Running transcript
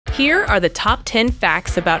Here are the top 10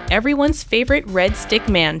 facts about everyone's favorite red stick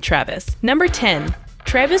man, Travis. Number 10.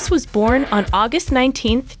 Travis was born on August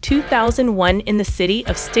 19, 2001 in the city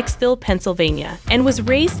of Sticksville, Pennsylvania, and was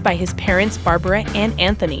raised by his parents Barbara and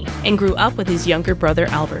Anthony, and grew up with his younger brother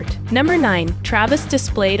Albert. Number 9. Travis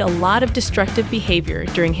displayed a lot of destructive behavior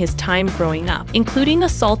during his time growing up, including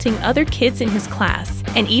assaulting other kids in his class,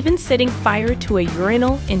 and even setting fire to a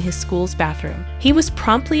urinal in his school's bathroom. He was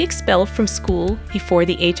promptly expelled from school before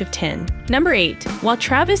the age of 10. Number 8. While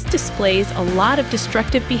Travis displays a lot of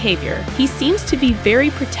destructive behavior, he seems to be very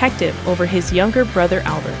protective over his younger brother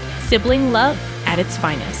Albert. Sibling love at its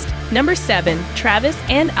finest. Number 7. Travis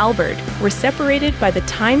and Albert were separated by the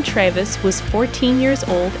time Travis was 14 years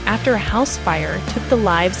old after a house fire took the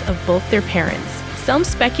lives of both their parents. Some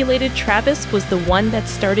speculated Travis was the one that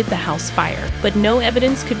started the house fire, but no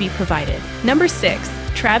evidence could be provided. Number 6.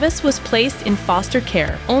 Travis was placed in foster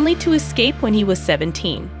care, only to escape when he was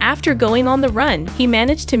 17. After going on the run, he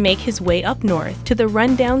managed to make his way up north to the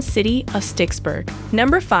rundown city of Sticksburg.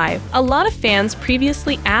 Number 5. A lot of fans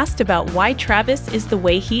previously asked about why Travis is the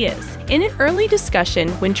way he is. In an early discussion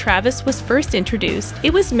when Travis was first introduced,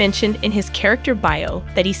 it was mentioned in his character bio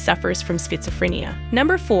that he suffers from schizophrenia.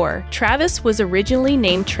 Number 4. Travis was originally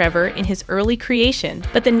named Trevor in his early creation,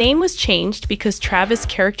 but the name was changed because Travis'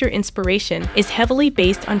 character inspiration is heavily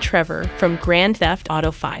based on Trevor from Grand Theft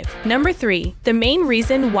Auto 5. Number 3. The main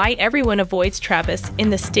reason why everyone avoids Travis in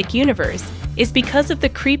the Stick universe is because of the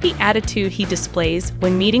creepy attitude he displays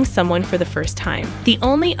when meeting someone for the first time. The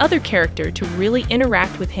only other character to really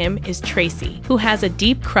interact with him is Tracy, who has a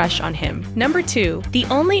deep crush on him. Number 2. The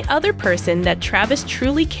only other person that Travis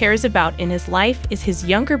truly cares about in his life is his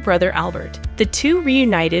younger brother Albert. The two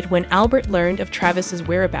reunited when Albert learned of Travis's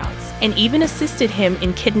whereabouts, and even assisted him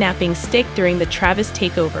in kidnapping Stick during the Travis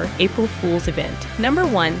Takeover April Fool's event. Number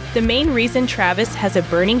 1. The main reason Travis has a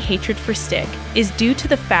burning hatred for Stick is due to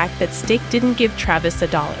the fact that Stick didn't give Travis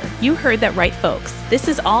 $1. You heard that right, folks. This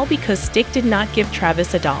is all because Stick did not give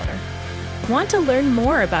Travis $1. Want to learn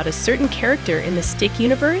more about a certain character in the Stick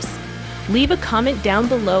universe? Leave a comment down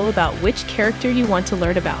below about which character you want to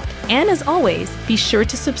learn about. And as always, be sure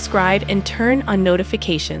to subscribe and turn on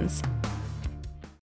notifications.